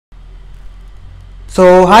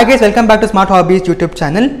So hi guys, welcome back to Smart Hobbyist YouTube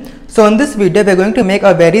channel. So in this video we are going to make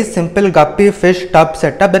a very simple guppy fish tub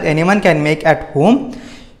setup that anyone can make at home.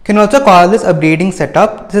 You can also call this a breeding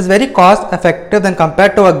setup. This is very cost effective than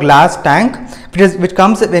compared to a glass tank which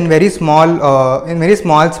comes in very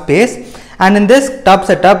small space, and in this tub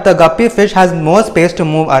setup the guppy fish has more space to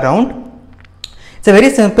move around. It's a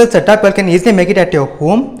very simple setup. You can easily make it at your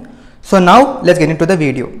home. So now let's get into the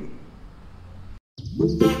video.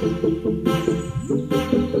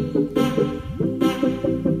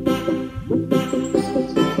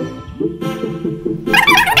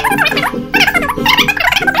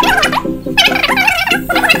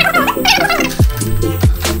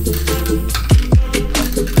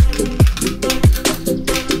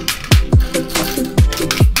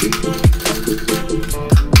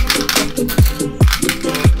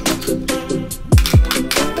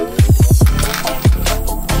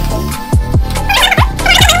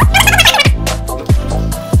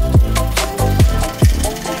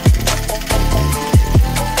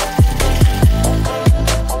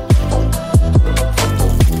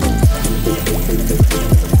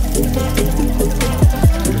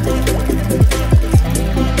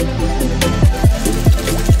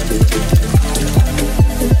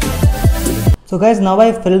 So guys, now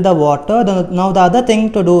I filled the water. Now the other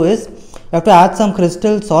thing to do is you have to add some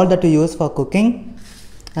crystal salt that you use for cooking.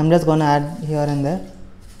 I'm just gonna add here and there.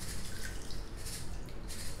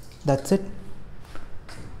 That's it.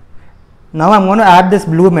 Now I'm gonna add this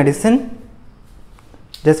blue medicine,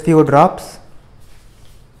 just few drops.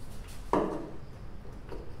 I'm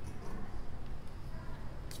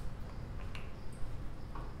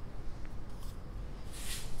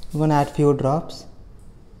gonna add few drops.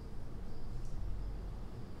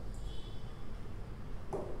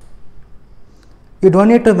 You don't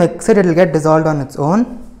need to mix it, it will get dissolved on its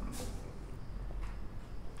own.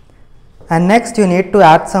 And next you need to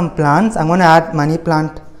add some plants. I'm going to add money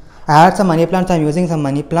plant. I add some money plants, I'm using some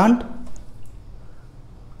money plant.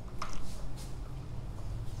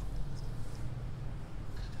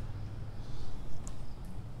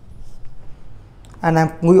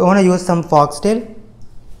 And we want to use some foxtail.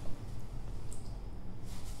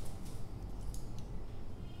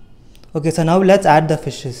 Okay, so now let's add the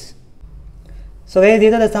fishes. So guys,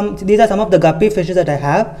 these are some of the guppy fishes that I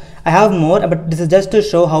have. I have more, but this is just to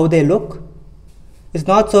show how they look. It's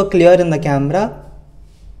not so clear in the camera.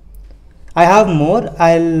 I have more.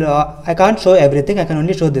 I can't show everything. I can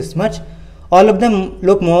only show this much. All of them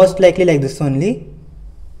look most likely like this only.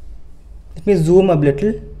 Let me zoom a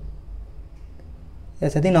little.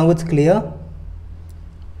 Yes, I think now it's clear.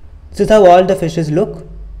 This is how all the fishes look.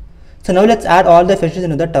 So now let's add all the fishes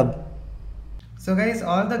into the tub. So guys,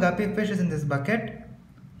 all the guppy fish is in this bucket.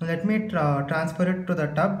 Now let me transfer it to the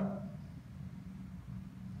tub.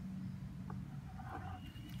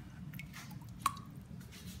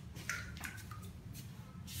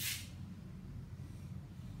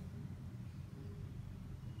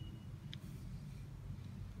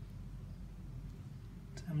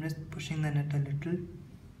 So I'm just pushing the net a little.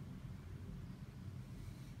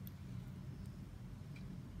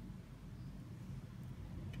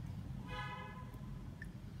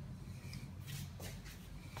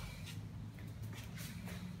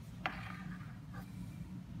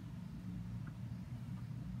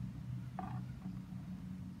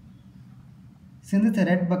 Since it's a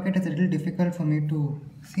red bucket, it's a little difficult for me to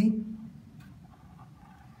see.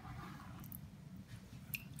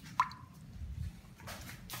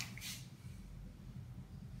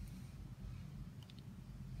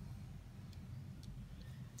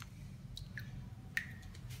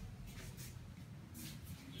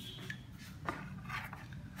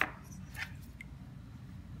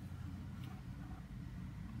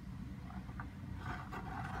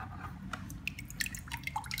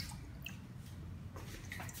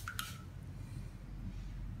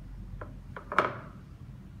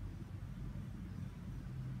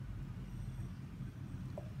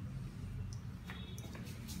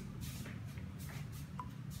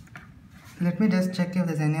 Let me just check if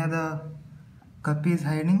there's any other guppies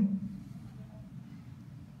hiding.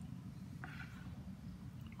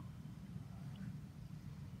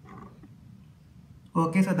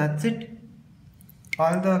 Okay, so that's it.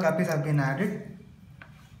 All the guppies have been added.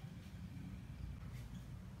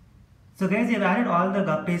 So guys, we've added all the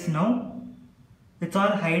guppies now. It's all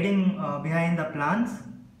hiding behind the plants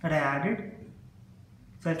that I added.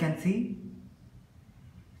 So you can see.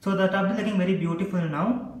 So the tub is looking very beautiful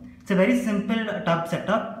now. It's a very simple tub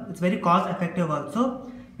setup. It's very cost effective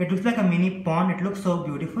also. It looks like a mini pond. It looks so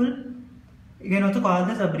beautiful. You can also call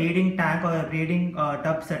this a breeding tank or a breeding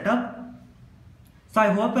tub setup. So I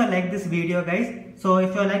hope you like this video, guys. So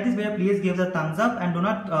if you like this video, please give the thumbs up and do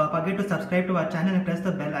not forget to subscribe to our channel and press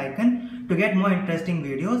the bell icon to get more interesting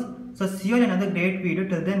videos. So see you in another great video.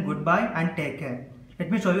 Till then, goodbye and take care. Let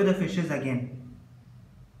me show you the fishes again.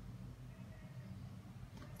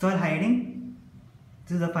 It's all hiding.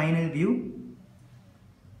 This is the final view.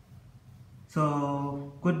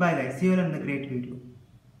 So goodbye, guys. See you in the great video.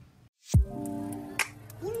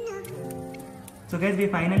 So guys, we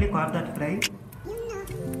finally caught that fry.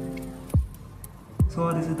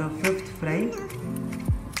 So this is the 5th fry.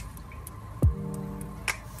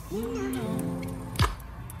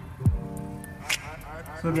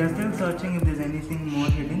 So we are still searching if there is anything more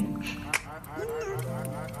hidden.